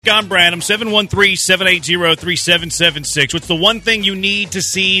I'm Branham, 713-780-3776. What's the one thing you need to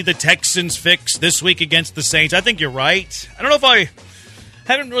see the Texans fix this week against the Saints? I think you're right. I don't know if I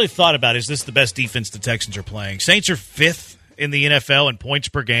haven't really thought about, is this the best defense the Texans are playing? Saints are 5th in the NFL in points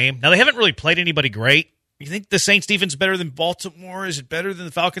per game. Now, they haven't really played anybody great. You think the Saints defense is better than Baltimore? Is it better than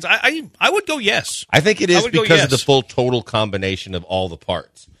the Falcons? I would go yes. I think it is because of the full total combination of all the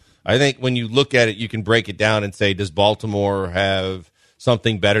parts. I think when you look at it, you can break it down and say, does Baltimore have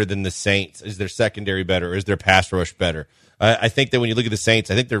something better than the Saints? Is their secondary better? Or is their pass rush better? I think that when you look at the Saints,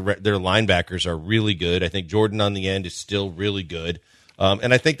 I think their linebackers are really good. I think Jordan on the end is still really good.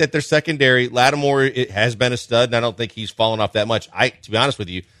 And I think that their secondary, Lattimore, it has been a stud, and I don't think he's fallen off that much. To be honest with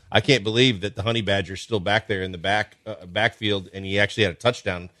you, I can't believe that the Honey Badger's still back there in the backfield, and he actually had a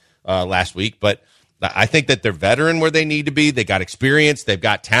touchdown last week. But I think that they're veteran where they need to be. They got experience, they've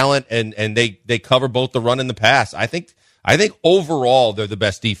got talent, and they cover both the run and the pass. I think overall they're the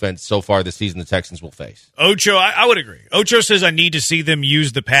best defense so far this season the Texans will face. Ocho, I would agree. Ocho says I need to see them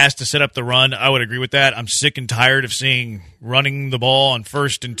use the pass to set up the run. I would agree with that. I'm sick and tired of seeing running the ball on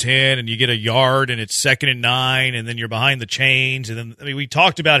 1st and 10, and you get a yard, and it's 2nd and 9, and then you're behind the chains. And then we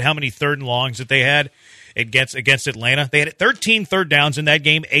talked about how many 3rd and longs that they had against Atlanta. They had 13 third downs in that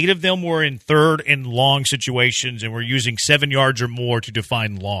game. 8 of them were in 3rd and long situations, and were using 7 yards or more to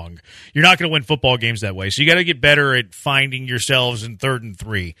define long. You're not going to win football games that way, so you got to get better at finding yourselves in 3rd and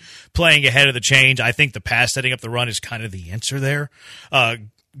 3, playing ahead of the chains. I think the pass setting up the run is kind of the answer there.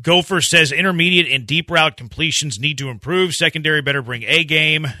 Gopher says intermediate and deep route completions need to improve. Secondary better bring A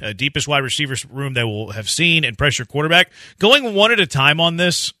game, deepest wide receiver room they will have seen, and pressure quarterback. Going one at a time on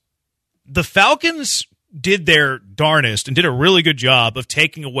this, the Falcons did their darnest and did a really good job of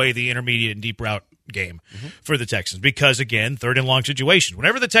taking away the intermediate and deep route game for the Texans because, again, 3rd and long situations.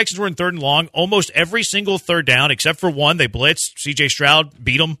 Whenever the Texans were in 3rd and long, almost every single 3rd down, except for one, they blitzed. C.J. Stroud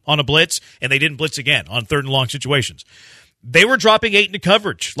beat them on a blitz, and they didn't blitz again on 3rd and long situations. They were dropping 8 into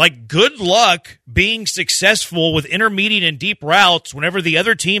coverage. Like, good luck being successful with intermediate and deep routes whenever the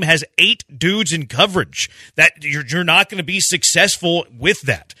other team has 8 dudes in coverage. That you're not going to be successful with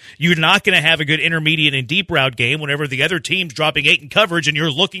that. You're not going to have a good intermediate and deep route game whenever the other team's dropping 8 in coverage and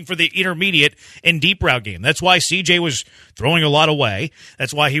you're looking for the intermediate and deep route game. That's why CJ was throwing a lot away.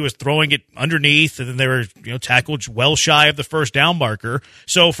 That's why he was throwing it underneath, and then they were tackled well shy of the 1st down marker.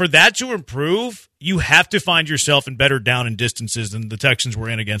 So for that to improve, you have to find yourself in better down and distances than the Texans were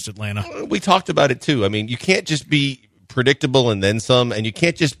in against Atlanta. We talked about it, too. I mean, you can't just be predictable and then some, and you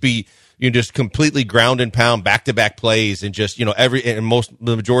can't just be just completely ground and pound back-to-back plays and just, the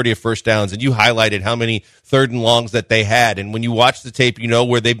majority of 1st downs. And you highlighted how many 3rd and longs that they had. And when you watch the tape,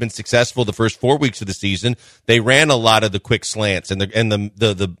 where they've been successful the first 4 weeks of the season, they ran a lot of the quick slants and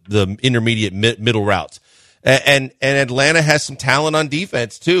the intermediate middle routes. And Atlanta has some talent on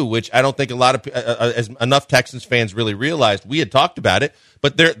defense too, which I don't think a lot of enough Texans fans really realized. We had talked about it,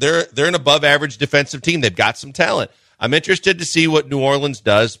 but they're an above average defensive team. They've got some talent. I'm interested to see what New Orleans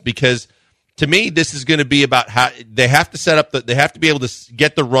does because to me this is going to be about how they have to set up they have to be able to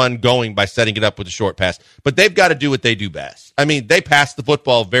get the run going by setting it up with a short pass. But they've got to do what they do best. I mean, they pass the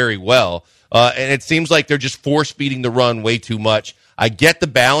football very well, and it seems like they're just force feeding the run way too much. I get the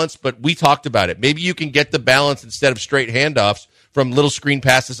balance, but we talked about it. Maybe you can get the balance instead of straight handoffs from little screen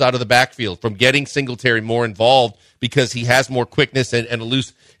passes out of the backfield, from getting Singletary more involved because he has more quickness and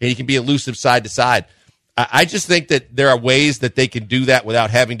he can be elusive side to side. I just think that there are ways that they can do that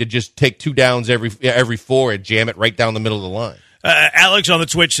without having to just take 2 downs every 4 and jam it right down the middle of the line. Alex on the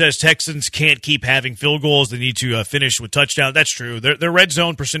Twitch says Texans can't keep having field goals. They need to finish with touchdowns. That's true. Their red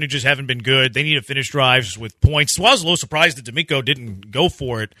zone percentages haven't been good. They need to finish drives with points. So I was a little surprised that D'Amico didn't go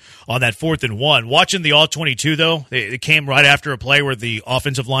for it on that 4th and 1. Watching the All-22, though, it came right after a play where the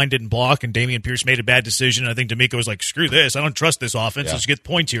offensive line didn't block and Dameon Pierce made a bad decision. I think D'Amico was like, screw this. I don't trust this offense. Yeah. Let's get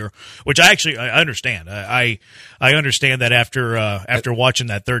points here, which I understand. I understand that after watching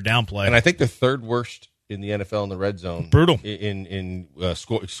that 3rd down play. And I think the 3rd worst in the NFL in the red zone. Brutal. In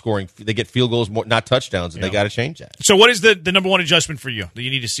scoring. They get field goals, more, not touchdowns, and they got to change that. So what is the number one adjustment for you that you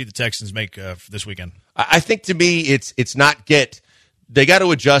need to see the Texans make this weekend? I think to me it's not they got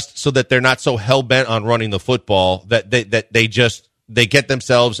to adjust so that they're not so hell-bent on running the football that they get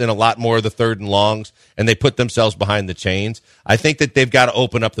themselves in a lot more of the 3rd and longs, and they put themselves behind the chains. I think that they've got to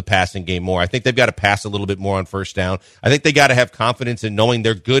open up the passing game more. I think they've got to pass a little bit more on 1st down. I think they got to have confidence in knowing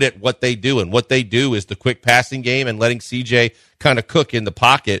they're good at what they do, and what they do is the quick passing game and letting CJ kind of cook in the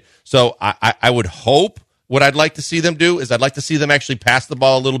pocket. So I would hope What I'd like to see them do is I'd like to see them actually pass the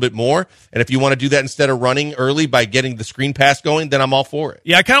ball a little bit more. And if you want to do that instead of running early by getting the screen pass going, then I'm all for it.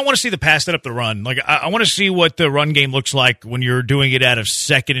 Yeah, I kind of want to see the pass set up the run. Like, I want to see what the run game looks like when you're doing it out of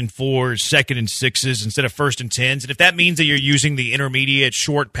 2nd and 4s, 2nd and 6s instead of 1st and 10s. And if that means that you're using the intermediate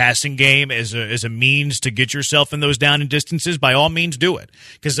short passing game as a means to get yourself in those down and distances, by all means do it.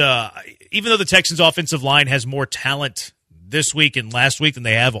 Because even though the Texans' offensive line has more talent this week and last week than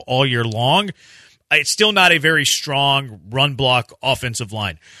they have all year long, it's still not a very strong run block offensive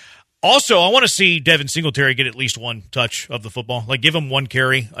line. Also, I want to see Devin Singletary get at least one touch of the football. Like, give him one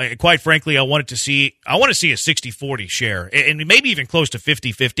carry. Quite frankly, I want to see a 60-40 share, and maybe even close to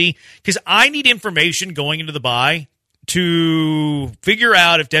 50-50, because I need information going into the bye to figure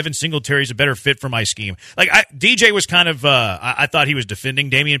out if Devin Singletary is a better fit for my scheme. Like, DJ was kind of, I thought he was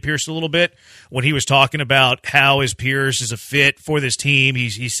defending Dameon Pierce a little bit when he was talking about how his Pierce is a fit for this team.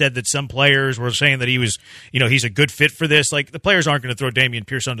 He said that some players were saying that he was, he's a good fit for this. Like, the players aren't going to throw Dameon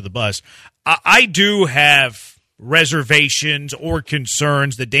Pierce under the bus. I do have reservations or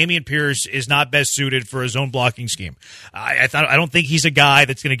concerns that Dameon Pierce is not best suited for a zone blocking scheme. I don't think he's a guy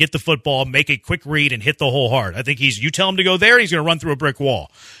that's going to get the football, make a quick read, and hit the hole hard. I think you tell him to go there, he's going to run through a brick wall.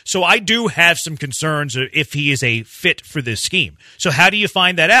 So I do have some concerns if he is a fit for this scheme. So how do you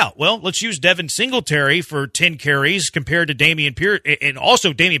find that out? Well, let's use Devin Singletary for 10 carries compared to Dameon Pierce, and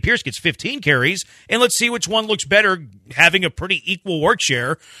also Dameon Pierce gets 15 carries, and let's see which one looks better, having a pretty equal work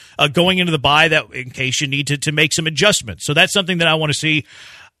share going into the bye, that in case you need to make some adjustments. So that's something that I want to see.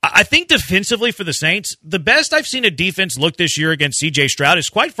 I think defensively for the Saints, the best I've seen a defense look this year against C.J. Stroud is,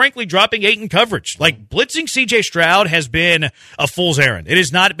 quite frankly, dropping 8 in coverage. Like, blitzing C.J. Stroud has been a fool's errand. It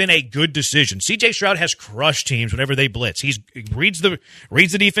has not been a good decision. C.J. Stroud has crushed teams whenever they blitz. He reads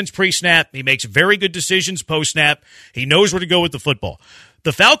the defense pre-snap. He makes very good decisions post-snap. He knows where to go with the football.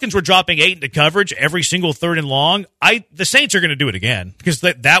 The Falcons were dropping 8 into coverage every single 3rd and long. The Saints are going to do it again, because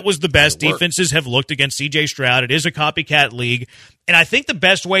that was the best defenses have looked against C.J. Stroud. It is a copycat league. And I think the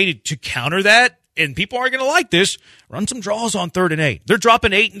best way to counter that, and people aren't going to like this, run some draws on 3rd and 8. They're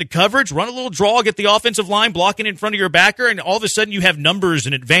dropping 8 into coverage. Run a little draw, get the offensive line blocking in front of your backer, and all of a sudden you have numbers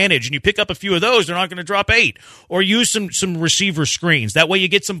and advantage, and you pick up a few of those. They're not going to drop 8. Or use some receiver screens. That way you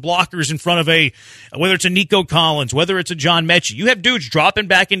get some blockers in front of whether it's a Nico Collins, whether it's a John Mechie. You have dudes dropping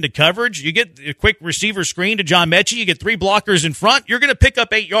back into coverage. You get a quick receiver screen to John Mechie. You get 3 blockers in front. You're going to pick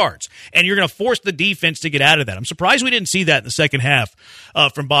up 8 yards, and you're going to force the defense to get out of that. I'm surprised we didn't see that in the second half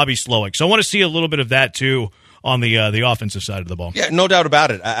from Bobby Slowick. So I want to see a little bit of that too on the offensive side of the ball. Yeah, no doubt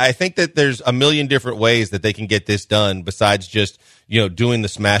about it. I think that there's a million different ways that they can get this done besides just, doing the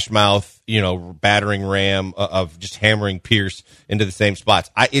smash mouth, battering ram of just hammering Pierce into the same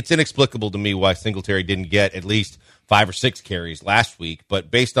spots. It's inexplicable to me why Singletary didn't get at least 5 or 6 carries last week, but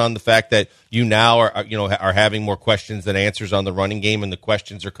based on the fact that you now are having more questions than answers on the running game, and the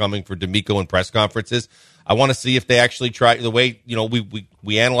questions are coming for D'Amico in press conferences, I want to see if they actually try the way,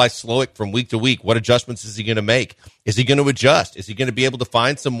 we analyze Slowick from week to week. What adjustments is he going to make? Is he going to adjust? Is he going to be able to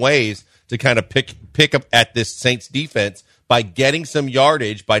find some ways to kind of pick up at this Saints defense by getting some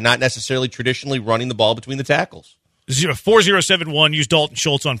yardage, by not necessarily traditionally running the ball between the tackles? 4071 used Dalton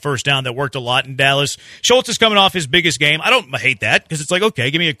Schultz on first down. That worked a lot in Dallas. Schultz is coming off his biggest game. I don't hate that, because it's like,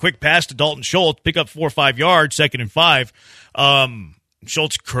 okay, give me a quick pass to Dalton Schultz, pick up 4 or 5 yards, 2nd and 5.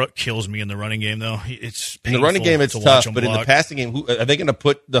 Schultz kills me in the running game, though. It's painful. In the running game, it's tough, but in the passing game, are they going to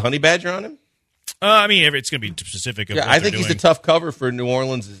put the Honey Badger on him? It's going to be specific. Yeah, I think he's a tough cover for New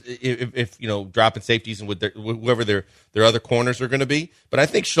Orleans if dropping safeties and with whoever their other corners are going to be. But I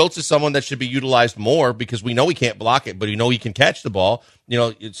think Schultz is someone that should be utilized more, because we know he can't block it, but we know he can catch the ball.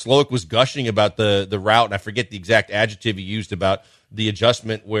 Slowick was gushing about the route, and I forget the exact adjective he used about the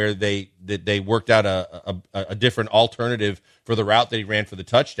adjustment where they worked out a different alternative for the route that he ran for the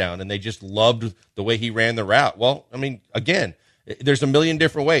touchdown, and they just loved the way he ran the route. Well, again, there's a million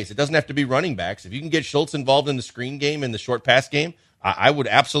different ways. It doesn't have to be running backs. If you can get Schultz involved in the screen game and the short pass game, I would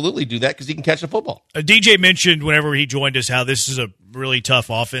absolutely do that, because he can catch the football. DJ mentioned whenever he joined us how this is a really tough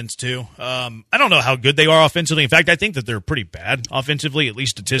offense, too. I don't know how good they are offensively. In fact, I think that they're pretty bad offensively, at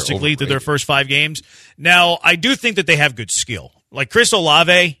least statistically, through their first 5 games. Now, I do think that they have good skill. Like, Chris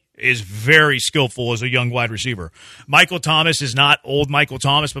Olave is very skillful as a young wide receiver. Michael Thomas is not old Michael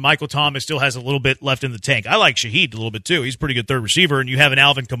Thomas, but Michael Thomas still has a little bit left in the tank. I like Shaheed a little bit too. He's a pretty good third receiver. And you have an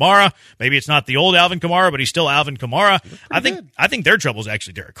Alvin Kamara. Maybe it's not the old Alvin Kamara, but he's still Alvin Kamara. I think their trouble is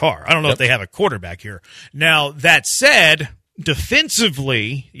actually Derek Carr. I don't know if they have a quarterback here. Now, that said,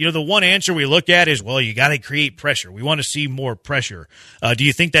 defensively, the one answer we look at is, well, you got to create pressure. We want to see more pressure. Do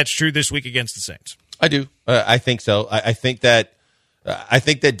you think that's true this week against the Saints? I do. I think so. I think that I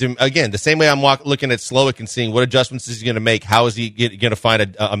think that, again, the same way I'm looking at Slowick and seeing what adjustments is he going to make, how is he going to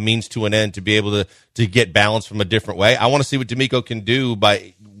find a means to an end to be able to get balance from a different way. I want to see what D'Amico can do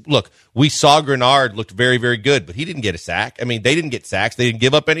look, we saw Grenard looked very, very good, but he didn't get a sack. I mean, they didn't get sacks. They didn't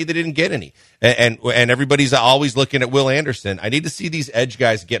give up any. They didn't get any. And everybody's always looking at Will Anderson. I need to see these edge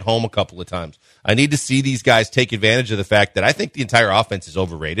guys get home a couple of times. I need to see these guys take advantage of the fact that I think the entire offense is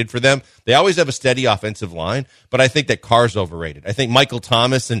overrated for them. They always have a steady offensive line, but I think that Carr's overrated. I think Michael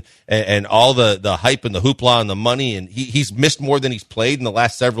Thomas and all the hype and the hoopla and the money, and he's missed more than he's played in the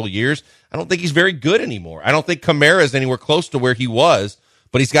last several years. I don't think he's very good anymore. I don't think Kamara is anywhere close to where he was,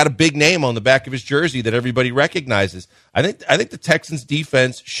 but he's got a big name on the back of his jersey that everybody recognizes. I think the Texans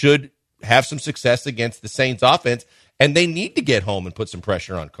defense should have some success against the Saints offense, and they need to get home and put some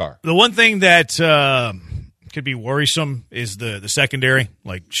pressure on Carr. The one thing that could be worrisome is the secondary.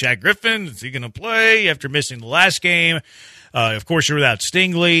 Like Shaq Griffin, is he going to play after missing the last game? Of course, you're without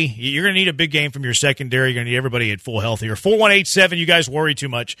Stingley. You're going to need a big game from your secondary. You're going to need everybody at full health here. 4187, you guys worry too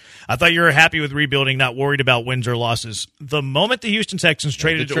much. I thought you were happy with rebuilding, not worried about wins or losses. The moment the Houston Texans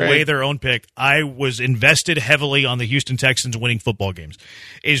traded away their own pick, I was invested heavily on the Houston Texans winning football games.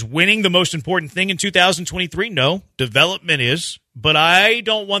 Is winning the most important thing in 2023? No. Development is. But I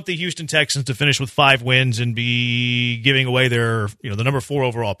don't want the Houston Texans to finish with 5 wins and be giving away their, the number 4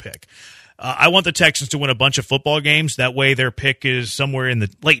 overall pick. I want the Texans to win a bunch of football games. That way their pick is somewhere in the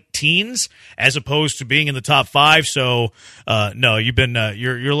late teens as opposed to being in the top 5. So, no, you've been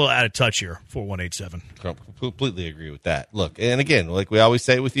you're a little out of touch here, 4187. Completely agree with that. Look, and again, like we always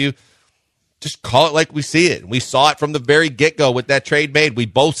say with you, just call it like we see it. We saw it from the very get-go with that trade made. We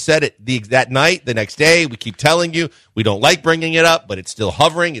both said it that night, the next day. We keep telling you we don't like bringing it up, but it's still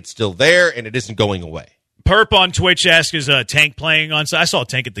hovering, it's still there, and it isn't going away. Perp on Twitch asks, is Tank playing on? I saw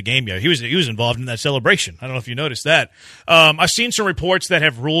Tank at the game. Yeah, he was involved in that celebration. I don't know if you noticed that. I've seen some reports that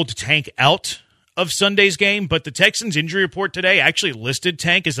have ruled Tank out of Sunday's game, but the Texans injury report today actually listed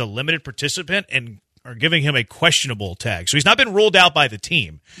Tank as a limited participant and are giving him a questionable tag. So he's not been ruled out by the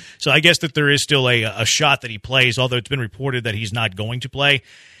team. So I guess that there is still a shot that he plays, although it's been reported that he's not going to play.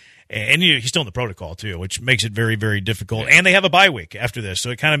 And he's still in the protocol, too, which makes it very, very difficult. And they have a bye week after this, so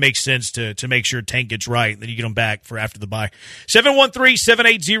it kind of makes sense to make sure Tank gets right, and then you get him back for after the bye.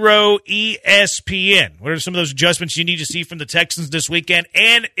 713-780-ESPN. What are some of those adjustments you need to see from the Texans this weekend?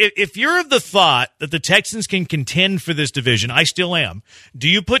 And if you're of the thought that the Texans can contend for this division, I still am, do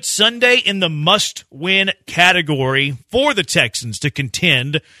you put Sunday in the must-win category for the Texans to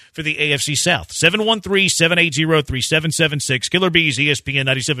contend for the AFC South? 713-780-3776. Killer Bees, ESPN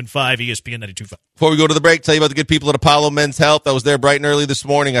 97.5. ESPN 92.5. Before we go to the break, tell you about the good people at Apollo Men's Health. I was there bright and early this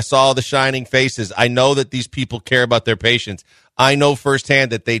morning. I saw the shining faces. I know that these people care about their patients. I know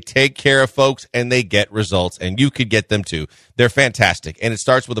firsthand that they take care of folks and they get results, and you could get them too. They're fantastic, and it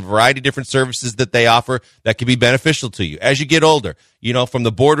starts with a variety of different services that they offer that can be beneficial to you. As you get older, from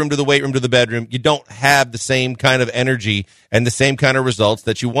the boardroom to the weight room to the bedroom, you don't have the same kind of energy and the same kind of results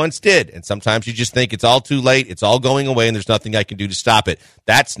that you once did, and sometimes you just think it's all too late, it's all going away, and there's nothing I can do to stop it.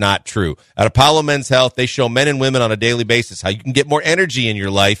 That's not true. At Apollo Men's Health, they show men and women on a daily basis how you can get more energy in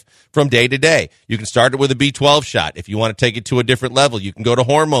your life from day to day. You can start it with a B12 shot. If you want to take it to a different level, you can go to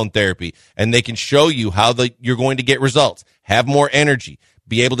hormone therapy, and they can show you how you're going to get results, have more energy,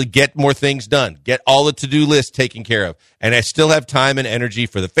 be able to get more things done, get all the to-do lists taken care of, and I still have time and energy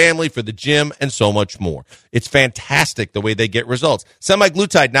for the family, for the gym, and so much more. It's fantastic the way they get results.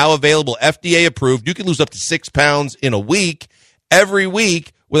 Semaglutide now available, FDA approved. You can lose up to 6 pounds in a week, every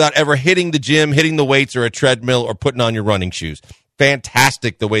week, without ever hitting the gym, hitting the weights or a treadmill, or putting on your running shoes.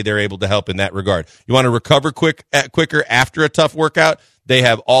 Fantastic the way they're able to help in that regard. You want to recover quicker after a tough workout? They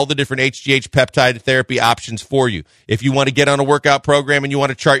have all the different HGH peptide therapy options for you. If you want to get on a workout program and you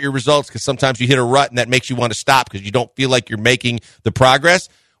want to chart your results, because sometimes you hit a rut and that makes you want to stop because you don't feel like you're making the progress,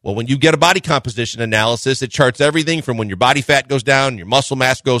 well, when you get a body composition analysis, it charts everything from when your body fat goes down, your muscle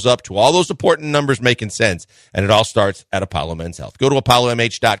mass goes up, to all those important numbers making sense. And it all starts at Apollo Men's Health. Go to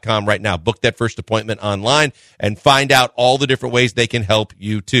ApolloMH.com right now. Book that first appointment online and find out all the different ways they can help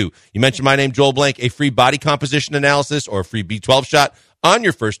you, too. You mentioned my name, Joel Blank, a free body composition analysis or a free B12 shot on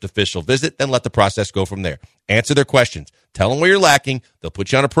your first official visit, then let the process go from there. Answer their questions. Tell them where you're lacking. They'll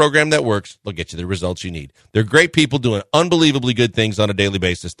put you on a program that works. They'll get you the results you need. They're great people doing unbelievably good things on a daily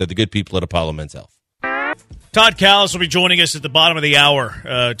basis. They're the good people at Apollo Men's Health. Todd Kalas will be joining us at the bottom of the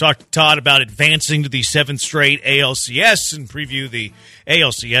hour. Talk to Todd about advancing to the 7th straight ALCS and preview the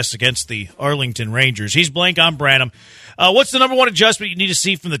ALCS against the Arlington Rangers. He's Blank, I'm Branham. What's the number one adjustment you need to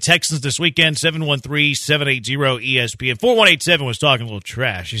see from the Texans this weekend? 713-780-ESPN. 4187 was talking a little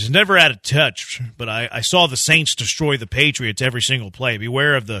trash. He's never out of touch, but I saw the Saints destroy the Patriots every single play.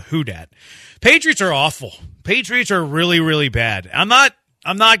 Beware of the who-dat. Patriots are awful. Patriots are really, really bad. I'm not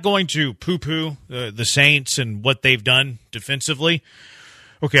going to poo-poo the Saints and what they've done defensively.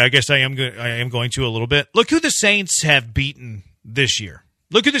 Okay, I guess I am going to a little bit. Look who the Saints have beaten this year.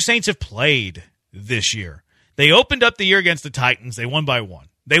 Look who the Saints have played this year. They opened up the year against the Titans. They won by 1.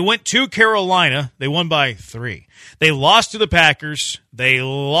 They went to Carolina. They won by 3. They lost to the Packers. They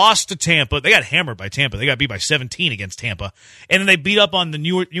lost to Tampa. They got hammered by Tampa. They got beat by 17 against Tampa. And then they beat up on the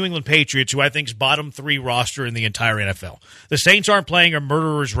New England Patriots, who I think is bottom 3 roster in the entire NFL. The Saints aren't playing a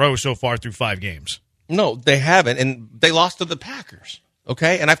murderer's row so far through 5 games. No, they haven't, and they lost to the Packers,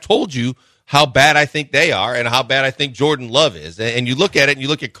 okay? And I've told you how bad I think they are and how bad I think Jordan Love is. And you look at it, and you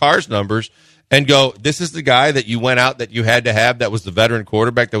look at Carr's numbers, and go, this is the guy that you went out that you had to have that was the veteran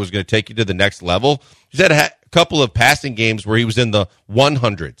quarterback that was going to take you to the next level. He's had a couple of passing games where he was in the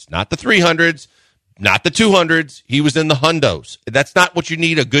 100s, not the 300s, not the 200s. He was in the hundos. That's not what you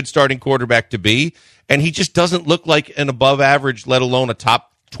need a good starting quarterback to be, and he just doesn't look like an above average, let alone a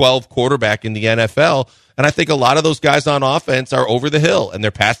top 12 quarterback in the NFL. And I think a lot of those guys on offense are over the hill, and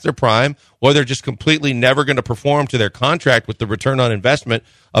they're past their prime, or they're just completely never going to perform to their contract with the return on investment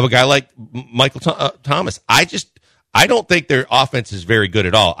of a guy like Michael Thomas. I don't think their offense is very good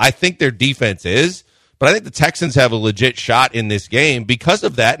at all. I think their defense is, but I think the Texans have a legit shot in this game because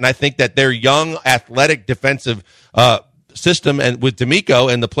of that, and I think that their young, athletic defensive system and with D'Amico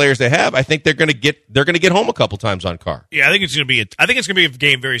and the players they have, I think they're going to get home a couple times on Carr. Yeah, I think it's going to be a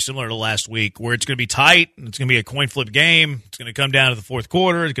game very similar to last week, where it's going to be tight. And it's going to be a coin flip game. It's going to come down to the fourth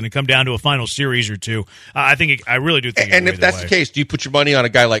quarter. It's going to come down to a final series or two. I really do think. And if that's the case, do you put your money on a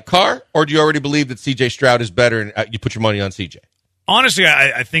guy like Carr, or do you already believe that C.J. Stroud is better and you put your money on C.J.? Honestly,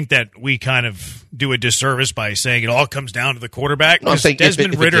 I think that we kind of do a disservis by saying it all comes down to the quarterback. No, I'm saying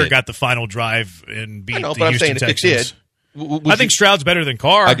Desmond Ridder got the final drive and beat the Houston Texans. I think Stroud's better than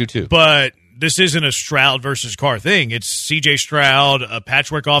Carr. I do too. But this isn't a Stroud versus Carr thing. It's C.J. Stroud, a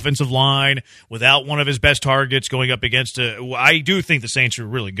patchwork offensive line without one of his best targets going up against I do think the Saints are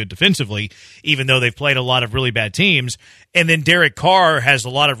really good defensively, even though they've played a lot of really bad teams. And then Derek Carr has a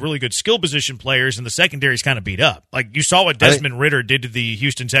lot of really good skill position players, and the secondary's kind of beat up. Like, you saw what Desmond Ridder did to the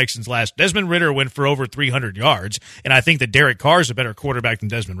Houston Texans last. Desmond Ridder went for over 300 yards, and I think that Derek Carr is a better quarterback than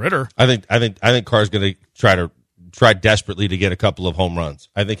Desmond Ridder. I think Carr's going to try desperately to get a couple of home runs.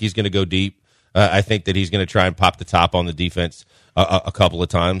 I think he's going to go deep. I think that he's going to try and pop the top on the defense a couple of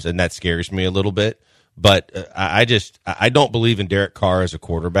times, and that scares me a little bit. But I don't believe in Derek Carr as a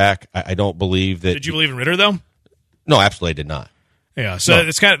quarterback. I don't believe that. Did you believe in Ridder though? No, absolutely I did not. Yeah, so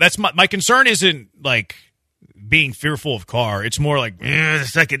it's that's my concern isn't like being fearful of Carr. It's more like the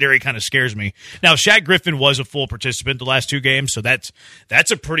secondary kind of scares me. Now, Shaq Griffin was a full participant the last 2 games, so that's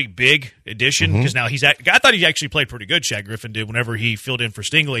a pretty big addition because now I thought he actually played pretty good, Shaq Griffin did, whenever he filled in for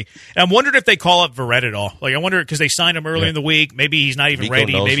Stingley. And I'm wondering if they call up Verrett at all. Like, I wonder, because they signed him early in the week. Maybe he's not even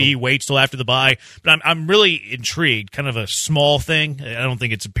ready. Maybe he waits till after the bye. But I'm really intrigued. Kind of a small thing. I don't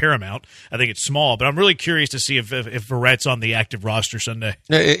think it's paramount. I think it's small. But I'm really curious to see if Verrett's on the active roster Sunday.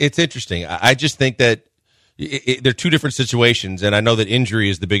 It's interesting. I just think that they're 2 different situations, and I know that injury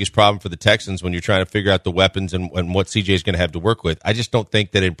is the biggest problem for the Texans when you're trying to figure out the weapons and what CJ is going to have to work with. I just don't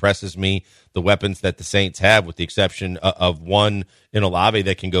think that it impresses me, the weapons that the Saints have, with the exception of one in Olave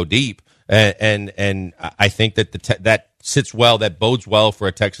that can go deep. And I think that that sits well, that bodes well for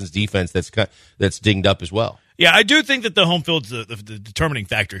a Texans defense that's dinged up as well. Yeah, I do think that the home field's the determining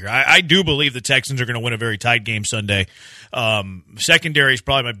factor here. I do believe the Texans are going to win a very tight game Sunday. Secondary is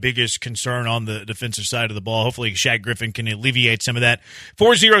probably my biggest concern on the defensive side of the ball. Hopefully Shaq Griffin can alleviate some of that.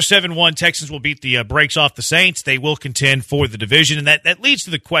 4071, Texans will beat the brakes off the Saints. They will contend for the division, and that leads to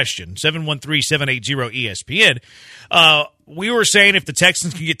the question, 713-780-ESPN. We were saying if the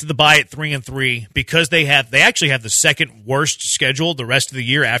Texans can get to the bye at 3-3, because they actually have the second worst schedule the rest of the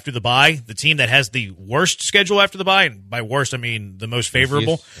year after the bye. The team that has the worst schedule after the bye, and by worst I mean the most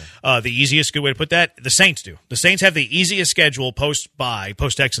favorable, the easiest, good way to put that, the Saints do. The Saints have the easiest schedule post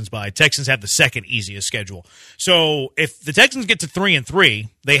Texans bye. Texans have the second easiest schedule. So if the Texans get to 3-3,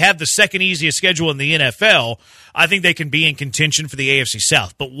 They have the second easiest schedule in the NFL. I think they can be in contention for the AFC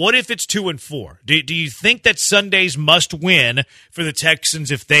South. But what if it's 2-4? Do you think that Sundays must win for the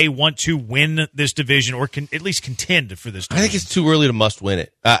Texans if they want to win this division or can at least contend for this division? I think it's too early to must win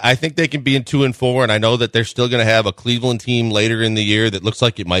it. I think they can be in 2-4, and I know that they're still going to have a Cleveland team later in the year that looks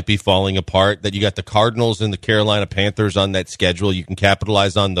like it might be falling apart, that you got the Cardinals and the Carolina Panthers on that schedule. You can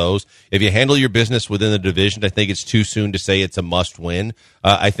capitalize on those. If you handle your business within the division, I think it's too soon to say it's a must win.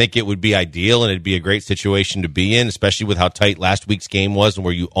 I think it would be ideal, and it'd be a great situation to be in, especially with how tight last week's game was and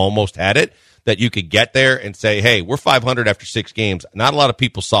where you almost had it, that you could get there and say, hey, we're 500 after 6 games. Not a lot of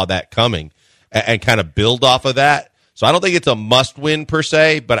people saw that coming and kind of build off of that. So I don't think it's a must-win per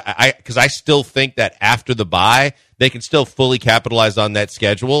se, but because I still think that after the bye, they can still fully capitalize on that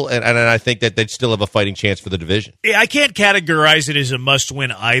schedule, and I think that they'd still have a fighting chance for the division. Yeah, I can't categorize it as a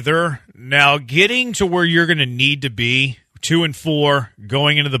must-win either. Now, getting to where you're going to need to be, 2-4,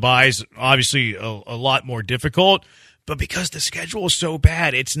 going into the bye is obviously a lot more difficult, but because the schedule is so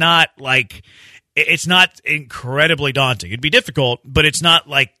bad, it's not incredibly daunting. It'd be difficult, but it's not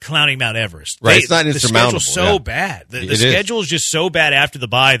like climbing Mount Everest. Right, it's not insurmountable. The schedule's so bad. The schedule is just so bad after the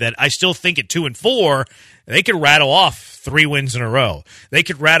bye that I still think at 2-4, they could rattle off 3 wins in a row. They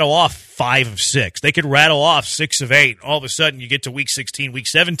could rattle off 5 of 6. They could rattle off 6 of 8. All of a sudden, you get to week 16, week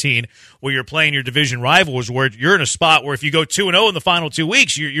 17, where you're playing your division rivals, where you're in a spot where if you go 2-0 in the final 2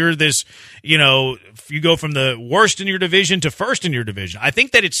 weeks, you're this, you go from the worst in your division to first in your division. I think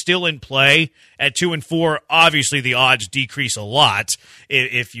that it's still in play at 2-4. Obviously, the odds decrease a lot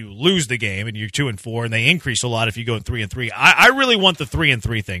if you lose the game and you're 2-4, and they increase a lot if you go 3-3. I really want the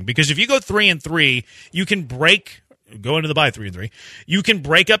 3-3 thing, because if you go 3-3, you can go into the bye 3-3. You can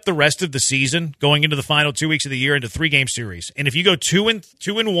break up the rest of the season going into the final 2 weeks of the year into 3-game series. And if you go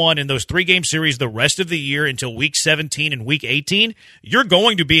 2-1 in those 3-game series the rest of the year until week 17 and week 18, you're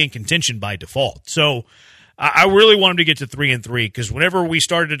going to be in contention by default. So I really want them to get to 3-3, because whenever we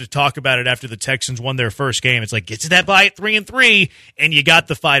started to talk about it after the Texans won their first game, it's like, get to that bye at 3-3, and you got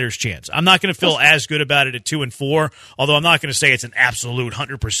the fighter's chance. I'm not going to feel as good about it at 2-4, although I'm not going to say it's an absolute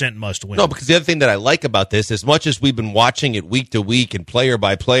 100% must win. No, because the other thing that I like about this, as much as we've been watching it week to week and player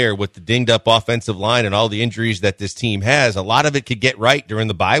by player with the dinged up offensive line and all the injuries that this team has, a lot of it could get right during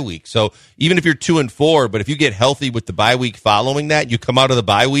the bye week. So even if you're 2-4, but if you get healthy with the bye week following that, you come out of the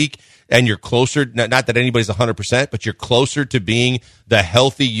bye week and you're closer, not that anybody's 100%, but you're closer to being the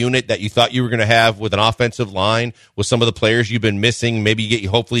healthy unit that you thought you were going to have with an offensive line, with some of the players you've been missing. Maybe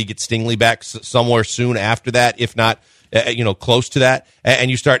hopefully you get Stingley back somewhere soon after that, if not, close to that, and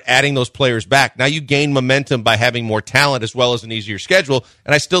you start adding those players back. Now you gain momentum by having more talent as well as an easier schedule,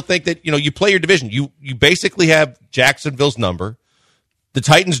 and I still think that, you play your division. You basically have Jacksonville's number. The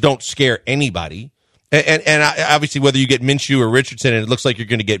Titans don't scare anybody. And obviously, whether you get Minshew or Richardson, and it looks like you're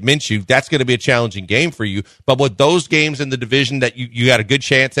going to get Minshew, that's going to be a challenging game for you. But with those games in the division that you got a good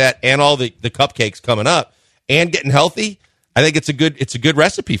chance at, and all the cupcakes coming up, and getting healthy, I think it's a good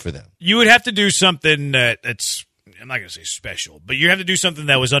recipe for them. You would have to do something that's, I'm not going to say special, but you have to do something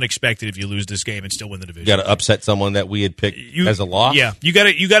that was unexpected if you lose this game and still win the division. You got to upset someone that we had picked as a loss. Yeah, you got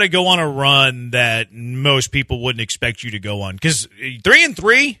to go on a run that most people wouldn't expect you to go on, because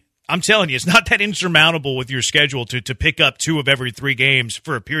 3-3. I'm telling you, it's not that insurmountable with your schedule to pick up 2 of every 3 games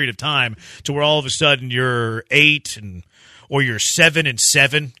for a period of time, to where all of a sudden you're 8 or you're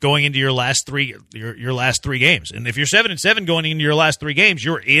 7-7 going into your last 3 games. And if you're 7-7 going into your last 3 games,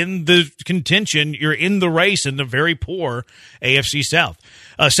 you're in the contention, you're in the race in the very poor AFC South.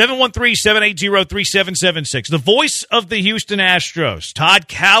 713-780-3776. The voice of the Houston Astros, Todd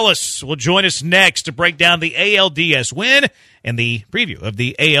Kalas, will join us next to break down the ALDS win and the preview of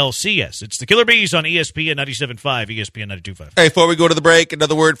the ALCS. It's the Killer Bees on ESPN 97.5, ESPN 92.5. Hey, before we go to the break,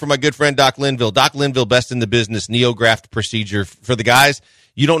 another word from my good friend Doc Linville. Doc Linville, best in the business, NeoGraft procedure. For the guys,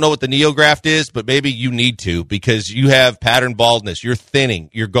 you don't know what the NeoGraft is, but maybe you need to, because you have pattern baldness. You're thinning.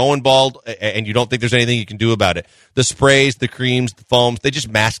 You're going bald, and you don't think there's anything you can do about it. The sprays, the creams, the foams, they just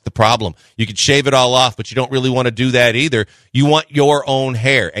mask the problem. You can shave it all off, but you don't really want to do that either. You want your own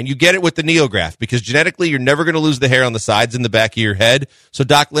hair, and you get it with the NeoGraft, because genetically you're never going to lose the hair on the sides and the back of your head. So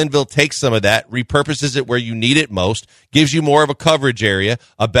Doc Linville takes some of that, repurposes it where you need it most, gives you more of a coverage area,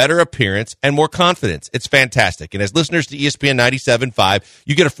 a better appearance, and more confidence. It's fantastic. And as listeners to ESPN 97.5,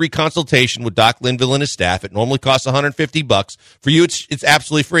 you get a free consultation with Doc Linville and his staff. It normally costs $150. For you, it's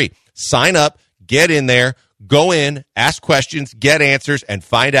absolutely free. Sign up, get in there, go in, ask questions, get answers, and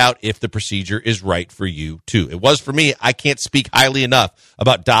find out if the procedure is right for you, too. It was for me. I can't speak highly enough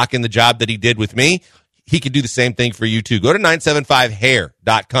about Doc and the job that he did with me. he could do the same thing for you too. Go to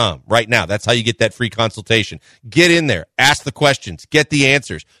 975hair.com right now. That's how you get that free consultation. Get in there, ask the questions, get the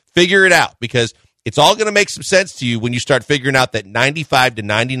answers, figure it out, because it's all going to make some sense to you when you start figuring out that 95 to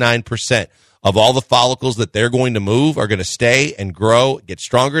 99% of all the follicles that they're going to move are going to stay and grow, get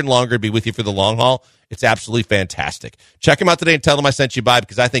stronger and longer, and be with you for the long haul. It's absolutely fantastic. Check him out today and tell him I sent you by,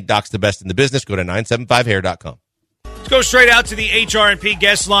 because I think Doc's the best in the business. Go to 975hair.com. Let's go straight out to the HR&P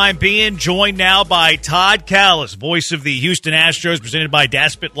guest line, being joined now by Todd Kalas, voice of the Houston Astros, presented by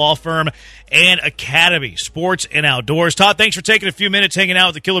Daspit Law Firm and Academy Sports and Outdoors. Todd, thanks for taking a few minutes hanging out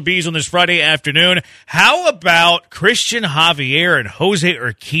with the Killer Bees on this Friday afternoon. How about Christian Javier and Jose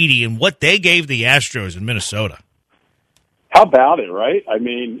Urquidy and what they gave the Astros in Minnesota? How about it, right? I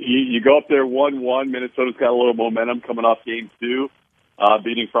mean, you go up there 1-1. Minnesota's got a little momentum coming off Game 2.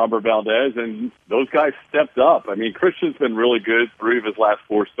 Beating Framber Valdez, and those guys stepped up. I mean, Christian's been really good, 3 of his last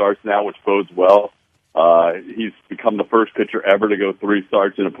 4 starts now, which bodes well. He's become the first pitcher ever to go 3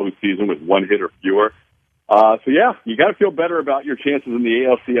 starts in a postseason with 1 hit or fewer. Yeah, you got to feel better about your chances in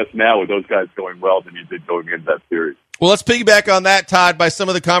the ALCS now with those guys going well than you did going into that series. Well, let's piggyback on that, Todd, by some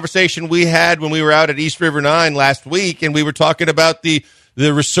of the conversation we had when we were out at East River 9 last week, and we were talking about the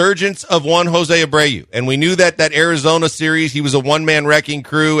resurgence of one Jose Abreu. And we knew that Arizona series, he was a one-man wrecking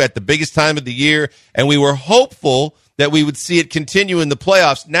crew at the biggest time of the year, and we were hopeful that we would see it continue in the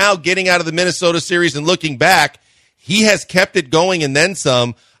playoffs. Now, getting out of the Minnesota series and looking back, he has kept it going and then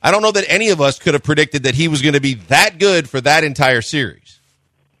some. I don't know that any of us could have predicted that he was going to be that good for that entire series.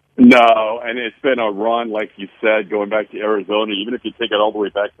 No, and it's been a run, like you said, going back to Arizona. Even if you take it all the way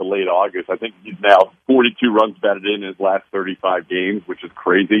back to late August, I think he's now 42 runs batted in his last 35 games, which is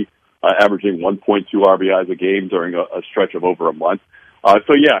crazy, averaging 1.2 RBIs a game during a stretch of over a month.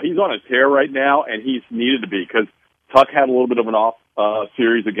 Yeah, he's on a tear right now, and he's needed to be, because Tuck had a little bit of an off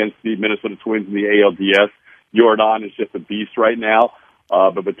series against the Minnesota Twins in the ALDS. Jordan is just a beast right now.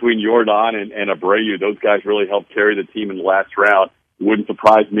 But between Jordan and Abreu, those guys really helped carry the team in the last round. Wouldn't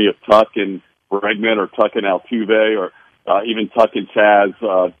surprise me if Tuck and Bregman or Tuck and Altuve or even Tuck and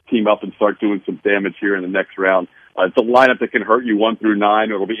Chaz team up and start doing some damage here in the next round. It's a lineup that can hurt you 1 through 9.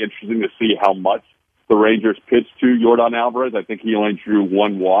 It'll be interesting to see how much the Rangers pitch to Jordan Alvarez. I think he only drew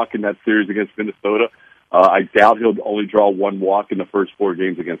 1 walk in that series against Minnesota. I doubt he'll only draw 1 walk in the first 4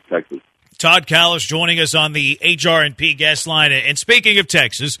 games against Texas. Todd Kalas joining us on the HR&P guest line. And speaking of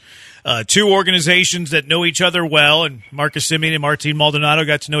Texas, 2 organizations that know each other well, and Marcus Semien and Martin Maldonado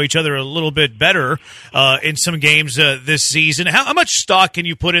got to know each other a little bit better in some games this season. How much stock can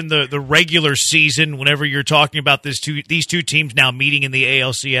you put in the regular season whenever you're talking about these two teams now meeting in the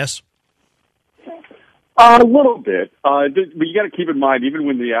ALCS? A little bit. But you got to keep in mind, even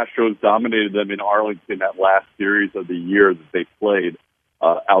when the Astros dominated them in Arlington that last series of the year that they played,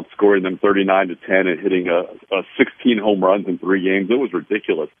 outscoring them 39-10 and hitting a 16 home runs in 3 games. It was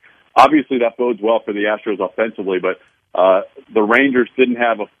ridiculous. Obviously, that bodes well for the Astros offensively, but the Rangers didn't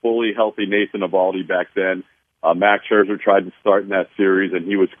have a fully healthy Nathan Eovaldi back then. Max Scherzer tried to start in that series, and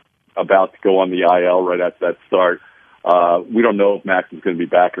he was about to go on the IL right at that start. We don't know if Max is going to be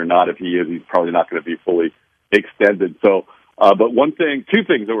back or not. If he is, he's probably not going to be fully extended. So, but 2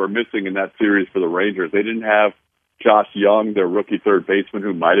 things that were missing in that series for the Rangers, they didn't have Josh Young, their rookie third baseman,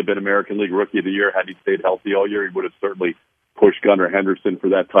 who might have been American League Rookie of the Year. Had he stayed healthy all year, he would have certainly pushed Gunnar Henderson for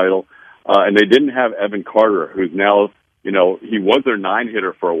that title. And they didn't have Evan Carter, who's now, he was their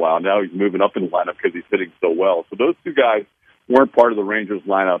 9-hitter for a while. Now he's moving up in the lineup because he's hitting so well. So those 2 guys weren't part of the Rangers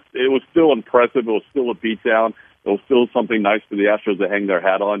lineup. It was still impressive. It was still a beatdown. It was still something nice for the Astros to hang their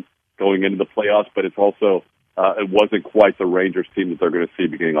hat on going into the playoffs, but it's also it wasn't quite the Rangers team that they're going to see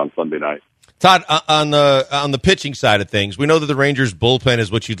beginning on Sunday night. Todd, on the pitching side of things, we know that the Rangers bullpen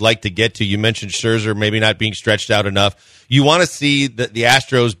is what you'd like to get to. You mentioned Scherzer maybe not being stretched out enough. You want to see the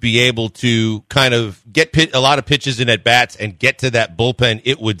Astros be able to kind of get a lot of pitches in at bats and get to that bullpen,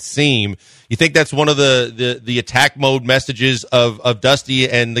 it would seem. You think that's one of the attack mode messages of Dusty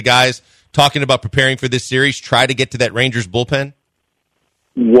and the guys talking about preparing for this series? Try to get to that Rangers bullpen?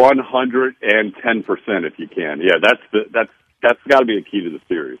 110% if you can. Yeah, that's got to be the key to the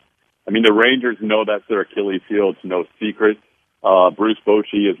series. I mean, the Rangers know that's their Achilles heel. It's no secret. Bruce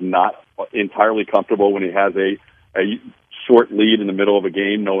Bochy is not entirely comfortable when he has a short lead in the middle of a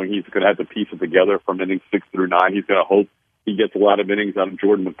game, knowing he's going to have to piece it together from innings 6 through 9. He's going to hope he gets a lot of innings out of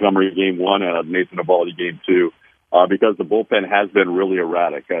Jordan Montgomery game 1 and out of Nathan Eovaldi game 2, because the bullpen has been really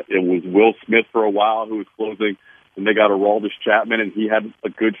erratic. It was Will Smith for a while who was closing, and they got Aroldis Chapman, and he had a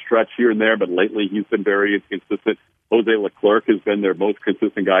good stretch here and there, but lately he's been very inconsistent. Jose Leclerc has been their most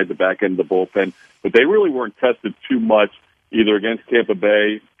consistent guy at the back end of the bullpen, but they really weren't tested too much either against Tampa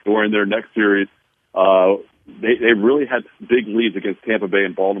Bay or in their next series They really had big leads against Tampa Bay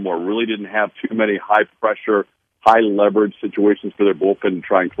and Baltimore. Really didn't have too many high pressure, high leverage situations for their bullpen to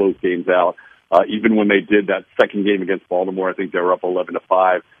try and close games out. Even when they did that second game against Baltimore, I think they were up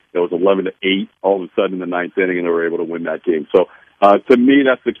 11-5. It was 11-8 all of a sudden in the ninth inning, and they were able to win that game. So to me,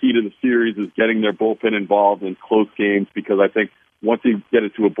 that's the key to the series, is getting their bullpen involved in close games, because I think once you get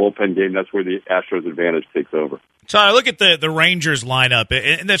it to a bullpen game, that's where the Astros' advantage takes over. So I look at the Rangers lineup,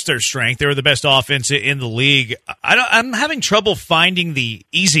 and that's their strength. They were the best offense in the league. I'm having trouble finding the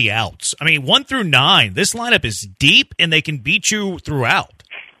easy outs. I mean, 1 through 9, this lineup is deep, and they can beat you throughout.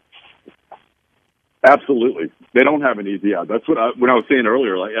 Absolutely. They don't have an easy out. That's what I was saying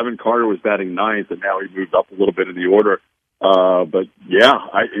earlier. Like, Evan Carter was batting ninth, and now he moved up a little bit in the order. But yeah,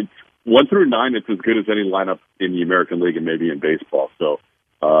 it's 1 through 9. It's as good as any lineup in the American League and maybe in baseball. So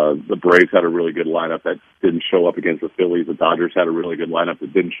the Braves had a really good lineup that didn't show up against the Phillies. The Dodgers had a really good lineup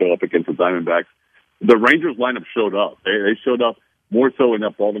that didn't show up against the Diamondbacks. The Rangers lineup showed up. They showed up more so in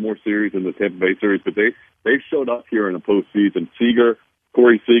that Baltimore series and the Tampa Bay series, but they showed up here in the postseason.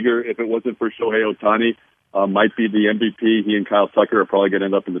 Corey Seager, if it wasn't for Shohei Ohtani, might be the MVP. He and Kyle Tucker are probably going to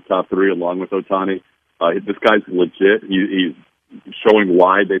end up in the top 3 along with Ohtani. This guy's legit. He's showing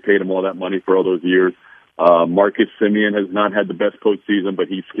why they paid him all that money for all those years. Marcus Semien has not had the best postseason, but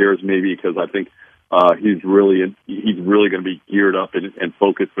he scares me because I think he's really going to be geared up and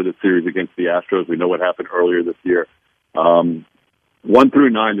focused for the series against the Astros. We know what happened earlier this year. 1 through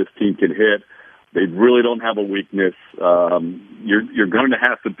 9, this team can hit. They really don't have a weakness. You're going to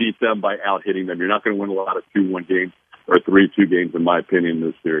have to beat them by out-hitting them. You're not going to win a lot of 2-1 games or 3-2 games, in my opinion, in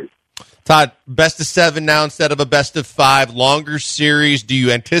this series. Todd, best of 7 now instead of a best of 5, longer series. Do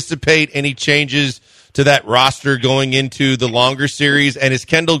you anticipate any changes to that roster going into the longer series? And is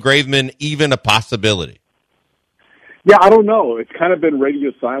Kendall Graveman even a possibility? Yeah, I don't know. It's kind of been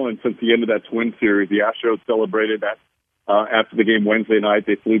radio silent since the end of that Twin series. The Astros celebrated that after the game Wednesday night.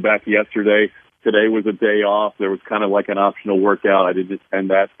 They flew back yesterday. Today was a day off. There was kind of like an optional workout. I didn't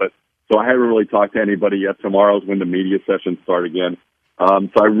attend that, but so I haven't really talked to anybody yet. Tomorrow's when the media sessions start again.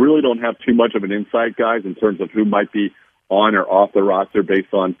 So I really don't have too much of an insight, guys, in terms of who might be on or off the roster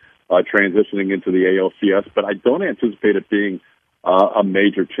based on transitioning into the ALCS, but I don't anticipate it being a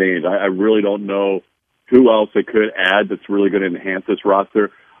major change. I really don't know who else they could add that's really going to enhance this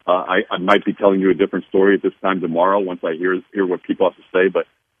roster. I might be telling you a different story at this time tomorrow once I hear what people have to say, but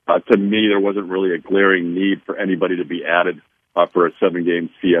to me, there wasn't really a glaring need for anybody to be added for a 7-game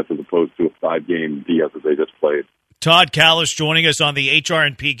CS as opposed to a 5-game DS as they just played. Todd Kalas joining us on the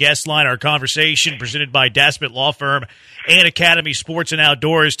HR&P guest line. Our conversation presented by Daspit Law Firm and Academy Sports and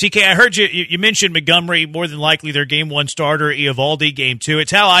Outdoors. TK, I heard you mentioned Montgomery, more than likely their Game 1 starter, Eovaldi Game 2.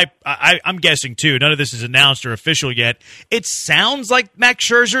 It's how I'm guessing, too. None of this is announced or official yet. It sounds like Max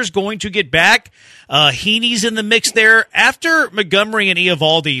Scherzer's going to get back. Heaney's in the mix there. After Montgomery and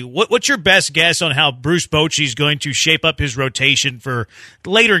Eovaldi, what's your best guess on how Bruce Bochy's going to shape up his rotation for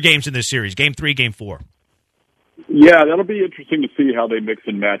later games in this series, Game 3, Game 4? Yeah, that'll be interesting to see how they mix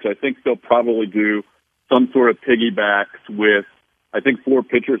and match. I think they'll probably do some sort of piggybacks with, I think 4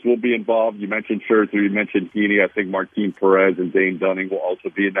 pitchers will be involved. You mentioned Scherzer, you mentioned Heaney. I think Martin Perez and Dane Dunning will also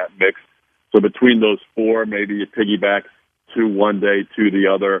be in that mix. So between those 4, maybe you piggyback 2 one day, 2 the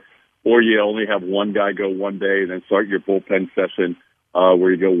other, or you only have one guy go one day and then start your bullpen session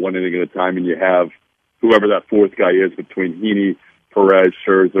where you go 1 inning at a time and you have whoever that 4th guy is between Heaney, Perez,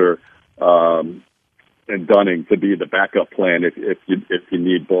 Scherzer, and Dunning to be the backup plan if you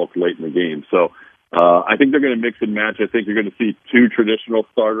need bulk late in the game. So I think they're going to mix and match. I think you're going to see 2 traditional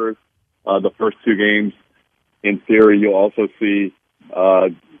starters the first 2 games. In theory, you'll also see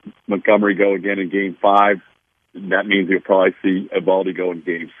Montgomery go again in Game 5. That means you'll probably see Eovaldi go in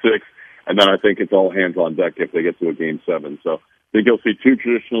Game 6. And then I think it's all hands on deck if they get to a Game 7. So I think you'll see 2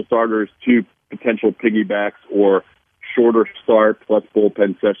 traditional starters, 2 potential piggybacks, or shorter start plus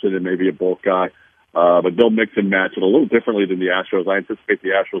bullpen session and maybe a bulk guy. But they'll mix and match it a little differently than the Astros. I anticipate the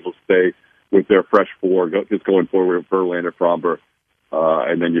Astros will stay with their fresh 4, just going forward with Verlander, Fromber,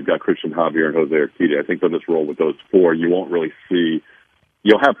 and then you've got Christian Javier and Jose Urquidy. I think they'll just roll with those 4. You won't really see.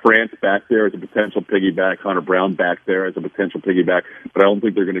 You'll have France back there as a potential piggyback, Hunter Brown back there as a potential piggyback, but I don't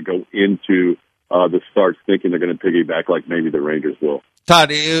think they're going to go into the starts thinking they're going to piggyback like maybe the Rangers will.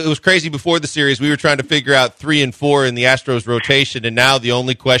 Todd, it was crazy before the series. We were trying to figure out 3 and 4 in the Astros rotation, and now the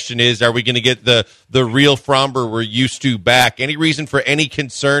only question is, are we going to get the real Fromber we're used to back? Any reason for any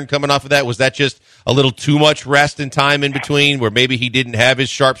concern coming off of that? Was that just a little too much rest and time in between where maybe he didn't have his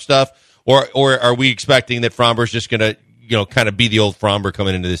sharp stuff? Or are we expecting that Fromber's just going to kind of be the old Fromber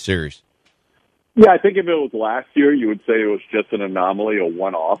coming into this series? Yeah, I think if it was last year, you would say it was just an anomaly, a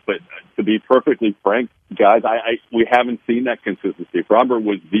one-off. But to be perfectly frank, guys, we haven't seen that consistency. Fromber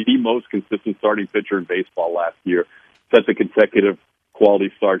was the most consistent starting pitcher in baseball last year, set the consecutive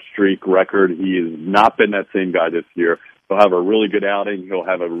quality start streak record. He has not been that same guy this year. He'll have a really good outing. He'll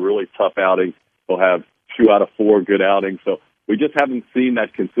have a really tough outing. He'll have 2 out of 4 good outings. So we just haven't seen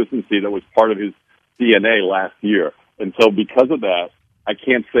that consistency that was part of his DNA last year. And so because of that, I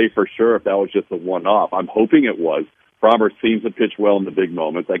can't say for sure if that was just a one-off. I'm hoping it was. Fromber seems to pitch well in the big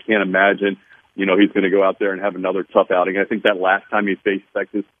moments. I can't imagine, he's going to go out there and have another tough outing. I think that last time he faced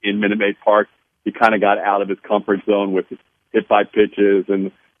Texas in Minute Maid Park, he kind of got out of his comfort zone with hit by pitches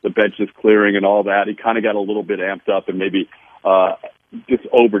and the benches clearing and all that. He kind of got a little bit amped up and maybe just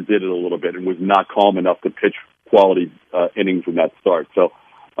overdid it a little bit and was not calm enough to pitch quality innings in that start. So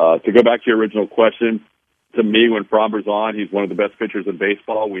to go back to your original question, to me, when Fromber's on, he's one of the best pitchers in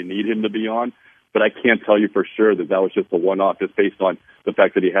baseball. We need him to be on. But I can't tell you for sure that was just a one-off, just based on the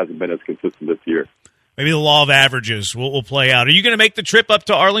fact that he hasn't been as consistent this year. Maybe the law of averages will play out. Are you going to make the trip up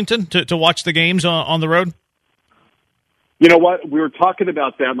to Arlington to watch the games on the road? You know what? We were talking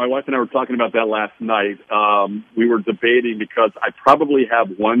about that. My wife and I were talking about that last night. We were debating because I probably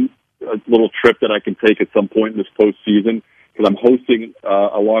have one little trip that I can take at some point in this postseason, because I'm hosting,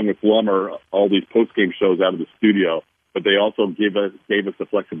 along with Lummer, all these post-game shows out of the studio. But they also gave us the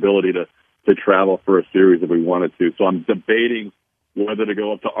flexibility to travel for a series if we wanted to. So I'm debating whether to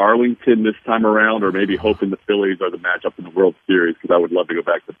go up to Arlington this time around, or maybe hoping the Phillies are the matchup in the World Series, because I would love to go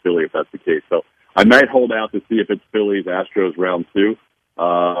back to Philly if that's the case. So I might hold out to see if it's Phillies Astros round 2.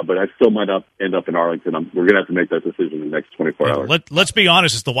 But I still might end up in Arlington. We're going to have to make that decision in the next 24 hours. Let's be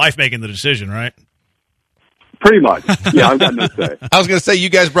honest, it's the wife making the decision, right? Pretty much. Yeah, I've got no say. I was going to say, you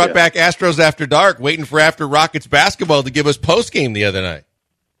guys brought back Astros After Dark, waiting for After Rockets basketball to give us post-game the other night.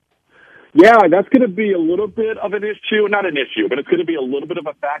 Yeah, that's going to be a little bit of an issue. Not an issue, but it's going to be a little bit of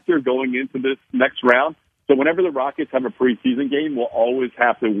a factor going into this next round. So whenever the Rockets have a preseason game, we'll always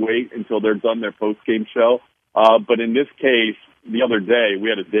have to wait until they're done their post-game show. But in this case, the other day, we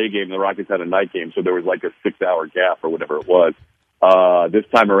had a day game, and the Rockets had a night game, so there was like a 6-hour gap or whatever it was. This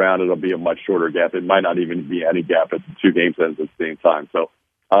time around, it'll be a much shorter gap. It might not even be any gap at the 2 game ends at the same time. So,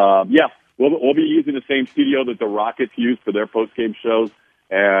 we'll be using the same studio that the Rockets use for their post-game shows,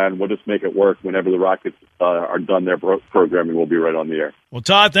 and we'll just make it work. Whenever the Rockets are done their programming, we'll be right on the air. Well,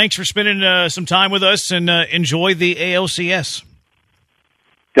 Todd, thanks for spending some time with us, and enjoy the ALCS.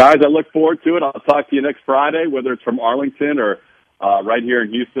 Guys, I look forward to it. I'll talk to you next Friday, whether it's from Arlington or right here in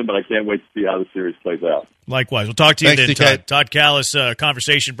Houston, but I can't wait to see how the series plays out. Likewise. We'll talk to you Thanks, then, Todd Kalas.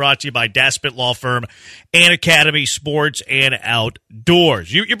 Conversation brought to you by Daspit Law Firm and Academy Sports and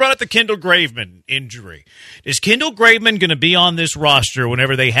Outdoors. You brought up the Kendall Graveman injury. Is Kendall Graveman going to be on this roster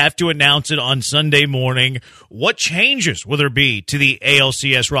whenever they have to announce it on Sunday morning? What changes will there be to the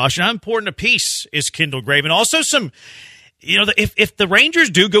ALCS roster? How important a piece is Kendall Graveman? Also some... if the Rangers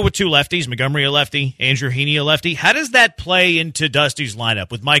do go with 2 lefties, Montgomery a lefty, Andrew Heaney a lefty, how does that play into Dusty's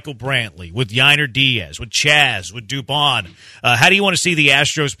lineup with Michael Brantley, with Yiner Diaz, with Chaz, with Dubon? How do you want to see the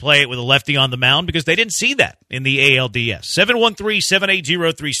Astros play it with a lefty on the mound? Because they didn't see that in the ALDS.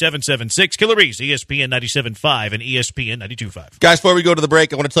 713-780-3776. Killer Reese, ESPN 97.5 and ESPN 92.5. Guys, before we go to the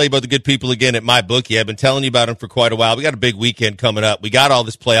break, I want to tell you about the good people again at MyBookie. I've been telling you about them for quite a while. We got a big weekend coming up. We got all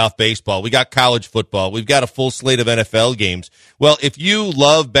this playoff baseball. We got college football. We've got a full slate of NFL games. Well, if you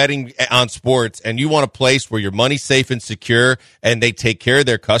love betting on sports and you want a place where your money's safe and secure and they take care of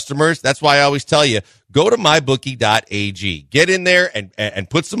their customers, that's why I always tell you, go to mybookie.ag. Get in there and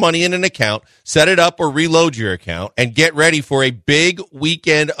put some money in an account, set it up or reload your account, and get ready for a big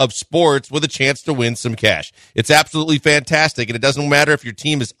weekend of sports with a chance to win some cash. It's absolutely fantastic, and it doesn't matter if your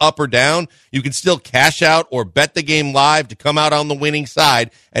team is up or down. You can still cash out or bet the game live to come out on the winning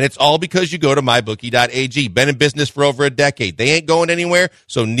side, and it's all because you go to mybookie.ag. Been in business for over a decade. They ain't going anywhere,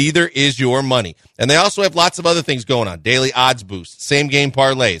 so neither is your money. And they also have lots of other things going on. Daily odds boosts, same game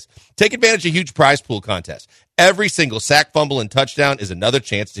parlays. Take advantage of huge prize pool contests. Every single sack, fumble, and touchdown is another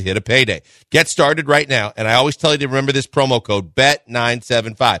chance to hit a payday. Get started right now, and I always tell you to remember this promo code,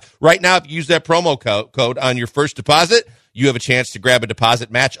 BET975. Right now, if you use that promo code on your first deposit, you have a chance to grab a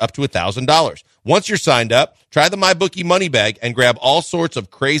deposit match up to $1,000. Once you're signed up, try the MyBookie money bag and grab all sorts of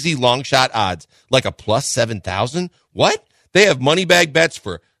crazy long shot odds, like a plus 7,000. What? They have money bag bets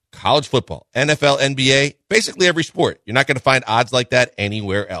for college football, NFL, NBA, basically every sport. You're not going to find odds like that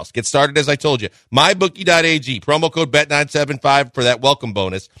anywhere else. Get started, as I told you. MyBookie.ag, promo code BET975 for that welcome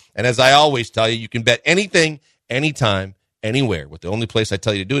bonus. And as I always tell you, you can bet anything, anytime, anywhere. With the only place I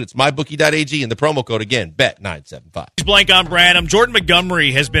tell you to do it, it's mybookie.ag, and the promo code, again, bet975. Blank on Branham. Jordan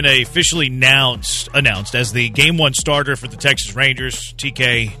Montgomery has been officially announced as the Game 1 starter for the Texas Rangers.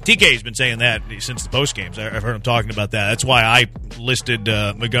 TK has been saying that since the post games. I've heard him talking about that. That's why I listed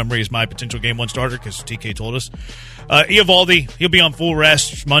Montgomery as my potential Game 1 starter, because TK told us. Eovaldi, he'll be on full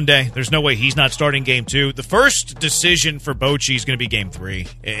rest Monday. There's no way he's not starting Game 2. The first decision for Bochy is going to be Game 3,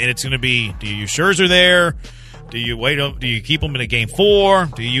 and it's going to be, do you use Scherzer there? Do you wait? Do you keep him in a Game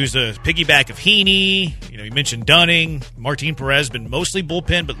 4? Do you use a piggyback of Heaney? You mentioned Dunning. Martin Perez been mostly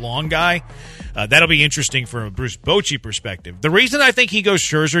bullpen, but long guy. That'll be interesting from a Bruce Bochy perspective. The reason I think he goes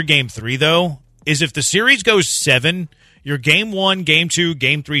Scherzer Game 3, though, is if the series goes 7, your Game 1, Game 2,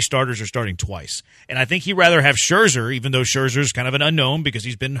 Game 3 starters are starting twice. And I think he'd rather have Scherzer, even though Scherzer's kind of an unknown because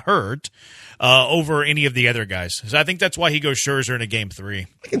he's been hurt, over any of the other guys. So I think that's why he goes Scherzer in a Game 3.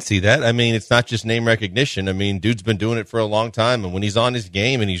 I can see that. I mean, it's not just name recognition. I mean, dude's been doing it for a long time, and when he's on his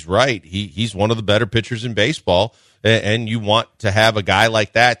game and he's right, he's one of the better pitchers in baseball, and you want to have a guy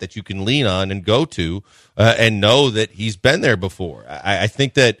like that you can lean on and go to and know that he's been there before. I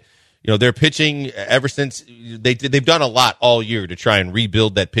think that they're pitching ever since they've done a lot all year to try and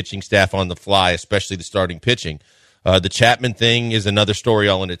rebuild that pitching staff on the fly, especially the starting pitching. The Chapman thing is another story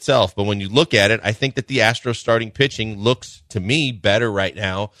all in itself, but when you look at it, I think that the Astros starting pitching looks to me better right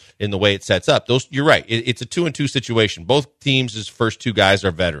now in the way it sets up. You're right. It's a 2-2 situation. Both teams' first two guys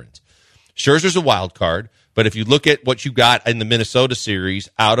are veterans. Scherzer's a wild card. But if you look at what you got in the Minnesota series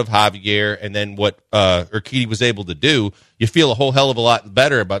out of Javier and then what Urquidy was able to do, you feel a whole hell of a lot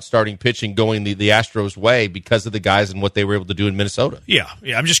better about starting pitching going the Astros' way because of the guys and what they were able to do in Minnesota. Yeah.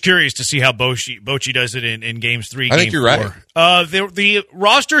 I'm just curious to see how Bochy does it in Games 3, I think you're 4. Right. The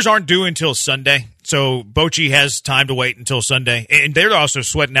rosters aren't due until Sunday. So Bochy has time to wait until Sunday, and they're also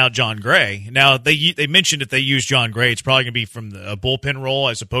sweating out John Gray. Now they mentioned if they use John Gray, it's probably going to be from a bullpen role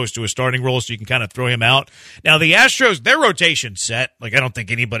as opposed to a starting role, so you can kind of throw him out. Now the Astros, their rotation's set. Like I don't think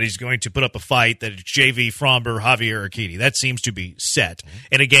anybody's going to put up a fight that it's JV, Fromber, Javier, or Urquidy. That seems to be set.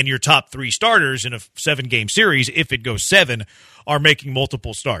 And again, your top 3 starters in a 7-game series, if it goes 7, are making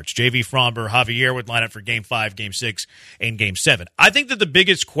multiple starts. JV, Fromber, Javier would line up for Game 5, Game 6, and Game 7. I think that the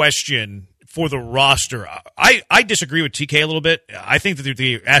biggest question for the roster, I disagree with TK a little bit. I think that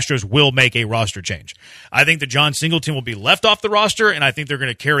the Astros will make a roster change. I think that John Singleton will be left off the roster, and I think they're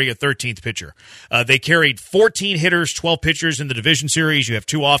going to carry a 13th pitcher. They carried 14 hitters, 12 pitchers in the division series. You have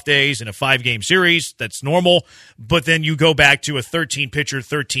 2 off days in a 5-game series. That's normal. But then you go back to a 13-pitcher,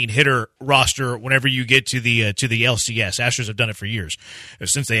 13-hitter roster whenever you get to the LCS. Astros have done it for years,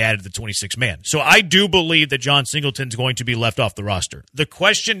 since they added the 26-man. So I do believe that John Singleton's going to be left off the roster. The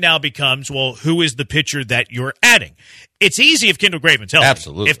question now becomes, well, who is the pitcher that you're adding? It's easy if Kendall Graveman's healthy.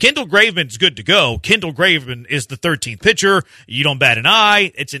 Absolutely. If Kendall Graveman's good to go, Kendall Graveman is the 13th pitcher. You don't bat an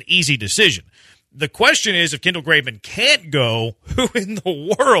eye. It's an easy decision. The question is, if Kendall Graveman can't go, who in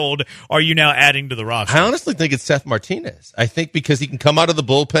the world are you now adding to the roster? I honestly think it's Seth Martinez. I think because he can come out of the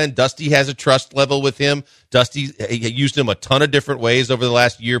bullpen. Dusty has a trust level with him. Dusty used him a ton of different ways over the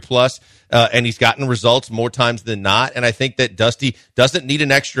last year plus, and he's gotten results more times than not. And I think that Dusty doesn't need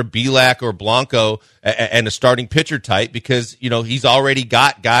an extra Bielak or Blanco and a starting pitcher type because, he's already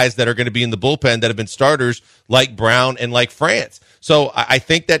got guys that are going to be in the bullpen that have been starters like Brown and like France. So I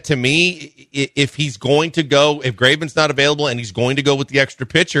think that to me, if he's going to go, if Graveman's not available and he's going to go with the extra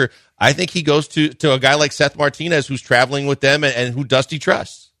pitcher, I think he goes to a guy like Seth Martinez who's traveling with them and who Dusty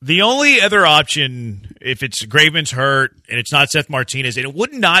trusts. The only other option, if it's Graveman's hurt and it's not Seth Martinez, and it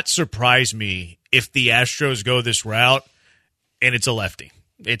would not surprise me if the Astros go this route and it's a lefty.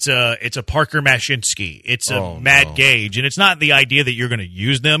 It's a Parker Mashinsky. It's a Matt Gage. And it's not the idea that you're going to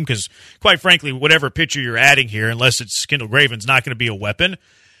use them because, quite frankly, whatever pitcher you're adding here, unless it's Kendall Graveman's not going to be a weapon.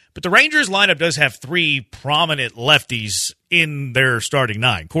 But the Rangers lineup does have 3 prominent lefties in their starting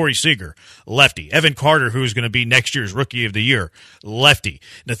 9. Corey Seager, lefty. Evan Carter, who's going to be next year's Rookie of the Year, lefty.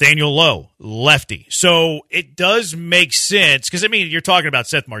 Nathaniel Lowe, lefty. So it does make sense because, you're talking about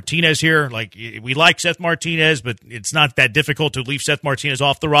Seth Martinez here. Like, we like Seth Martinez, but it's not that difficult to leave Seth Martinez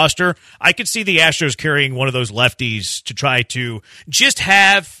off the roster. I could see the Astros carrying one of those lefties to try to just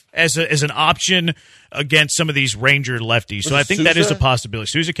have as an option against some of these Ranger lefties. So I think that is a possibility.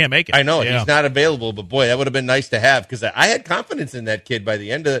 Souza can't make it. I know he's not available, but boy, that would have been nice to have because I had confidence in that kid by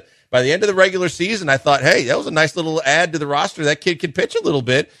the end of the regular season. I thought, hey, that was a nice little add to the roster. That kid can pitch a little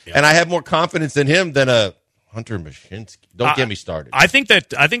bit, and I have more confidence in him than a Hunter Mashinsky. Don't get me started. I think that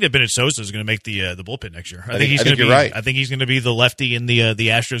Bennett Sosa is going to make the bullpen next year. I think he's going to be right. I think he's going to be the lefty in the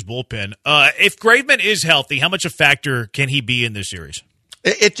Astros bullpen. If Graveman is healthy, how much a factor can he be in this series?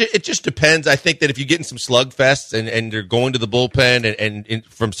 It just depends. I think that if you're getting some slugfests and they're going to the bullpen and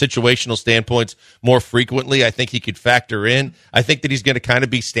from situational standpoints more frequently, I think he could factor in. I think that he's going to kind of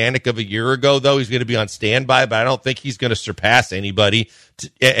be Stanek of a year ago, though. He's going to be on standby, but I don't think he's going to surpass anybody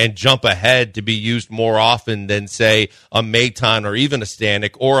and jump ahead to be used more often than, say, a Maton or even a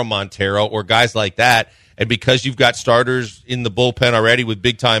Stanek or a Montero or guys like that. And because you've got starters in the bullpen already with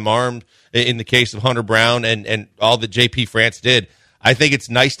big-time arms, in the case of Hunter Brown and all that J.P. France did, I think it's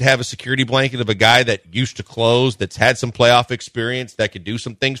nice to have a security blanket of a guy that used to close, that's had some playoff experience, that could do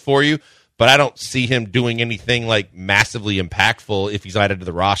some things for you. But I don't see him doing anything like massively impactful if he's added to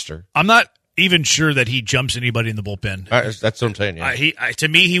the roster. I'm not even sure that he jumps anybody in the bullpen. That's what I'm saying. Yeah. To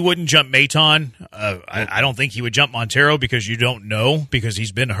me, he wouldn't jump Maton. I don't think he would jump Montero because you don't know because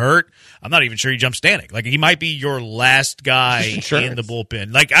he's been hurt. I'm not even sure he jumps Stanek. Like, he might be your last guy in the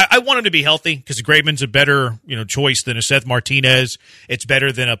bullpen. Like, I want him to be healthy because Graveman's a better choice than a Seth Martinez. It's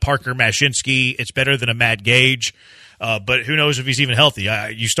better than a Parker Mashinsky. It's better than a Matt Gage. But who knows if he's even healthy.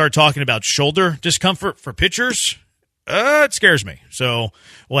 You start talking about shoulder discomfort for pitchers, it scares me. So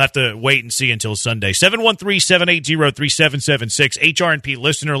we'll have to wait and see until Sunday. 713-780-3776, HRNP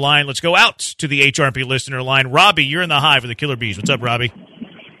listener line. Let's go out to the HRNP listener line. Robbie, you're in the Hive with the Killer Bees. What's up, Robbie?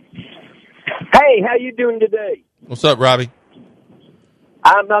 Hey, how you doing today? What's up, Robbie?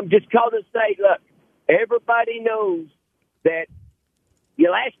 I'm just calling to say, look, everybody knows that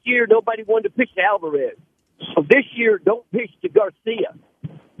last year nobody wanted to pitch to Alvarez. So this year, don't pitch to Garcia.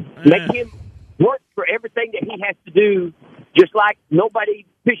 Make him work for everything that he has to do, just like nobody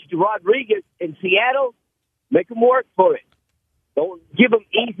pitched to Rodriguez in Seattle. Make him work for it. Don't give him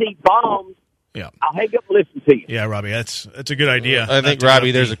easy bombs. Yeah, I'll hang up and listen to you. Yeah, Robbie, that's a good idea. I think,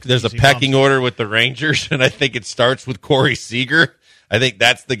 Robbie, there's a pecking order with the Rangers, and I think it starts with Corey Seager. I think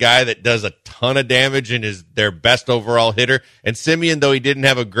that's the guy that does a ton of damage and is their best overall hitter. And Simeon, though he didn't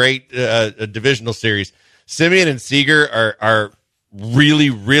have a great divisional series, Simeon and Seager are really,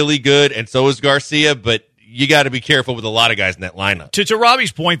 really good, and so is Garcia, but you got to be careful with a lot of guys in that lineup. To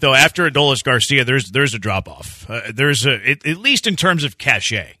Robbie's point, though, after Adolis Garcia, there's a drop-off. At least in terms of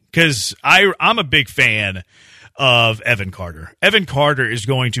cachet, because I'm a big fan of Evan Carter. Evan Carter is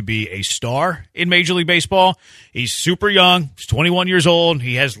going to be a star in Major League Baseball. He's super young. He's 21 years old.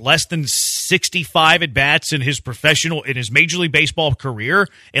 He has less than 65 at-bats in his Major League Baseball career.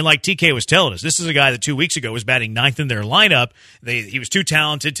 And like TK was telling us, this is a guy that 2 weeks ago was batting ninth in their lineup. He was too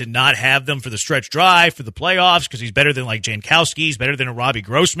talented to not have them for the stretch drive, for the playoffs, because he's better than like Jankowski. He's better than a Robbie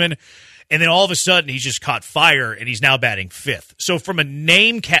Grossman. And then all of a sudden, he's just caught fire, and he's now batting fifth. So from a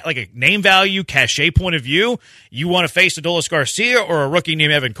name value, cachet point of view, you want to face Adolis Garcia or a rookie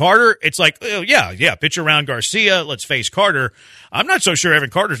named Evan Carter, it's like, oh, yeah, pitch around Garcia, let's face Carter. I'm not so sure Evan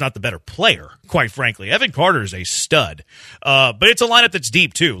Carter's not the better player, quite frankly. Evan Carter is a stud. But it's a lineup that's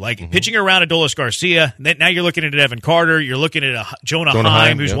deep, too. Like, pitching around Adolis Garcia, now you're looking at Evan Carter, you're looking at Jonah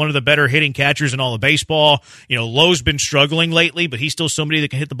Heim, who's one of the better hitting catchers in all of baseball. Lowe's been struggling lately, but he's still somebody that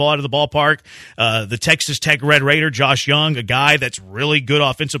can hit the ball out of the ballpark. The Texas Tech Red Raider, Josh Young, a guy that's really good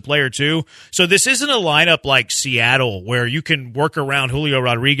offensive player, too. So this isn't a lineup like Seattle where you can work around Julio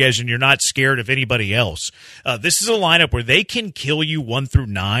Rodriguez and you're not scared of anybody else. This is a lineup where they can kill you 1 through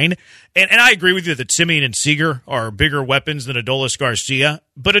 9. And I agree with you that Simeon and Seager are bigger weapons than Adolis Garcia.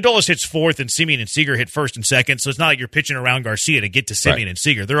 But Adolis hits fourth and Simeon and Seager hit first and second, so it's not like you're pitching around Garcia to get to Simeon and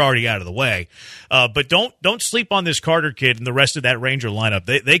Seager. They're already out of the way. But don't sleep on this Carter kid and the rest of that Ranger lineup.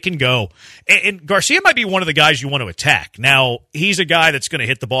 They can go. And Garcia might be one of the guys you want to attack. Now, he's a guy that's going to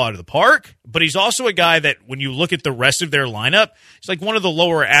hit the ball out of the park, but he's also a guy that when you look at the rest of their lineup, he's like one of the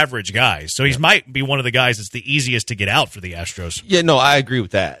lower average guys. So he might be one of the guys that's the easiest to get out for the Astros. Yeah, no, I agree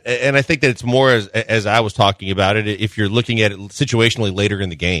with that. And I think that it's more as I was talking about it, if you're looking at it situationally later in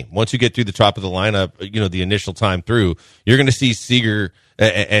the game. Once you get through the top of the lineup, the initial time through, you're going to see Seager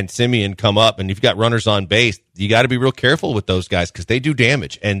and Simeon come up, and you've got runners on base. You got to be real careful with those guys because they do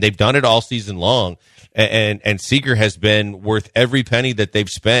damage, and they've done it all season long. And Seager has been worth every penny that they've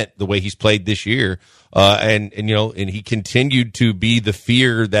spent the way he's played this year. And he continued to be the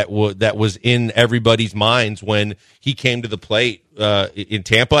fear that was in everybody's minds when he came to the plate in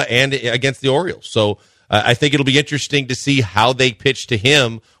Tampa and against the Orioles. So I think it'll be interesting to see how they pitch to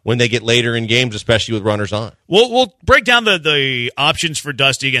him when they get later in games, especially with runners on. We'll break down the options for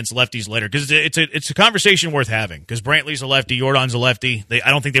Dusty against lefties later because it's a conversation worth having because Brantley's a lefty, Jordan's a lefty. I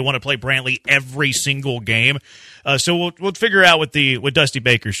don't think they want to play Brantley every single game. So we'll figure out what Dusty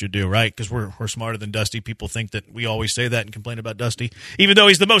Baker should do, right? Because we're smarter than Dusty. People think that we always say that and complain about Dusty, even though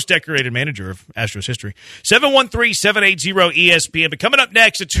he's the most decorated manager of Astros history. 713-780-ESPN. But coming up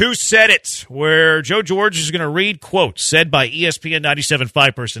next, it's Who Said It, where Joe George is going to read quotes said by ESPN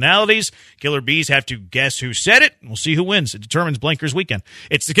 97.5 personalities. Killer Bees have to guess who said it, and we'll see who wins. It determines Blankers weekend.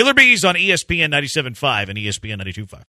 It's the Killer Bees on ESPN 97.5 and ESPN 92.5.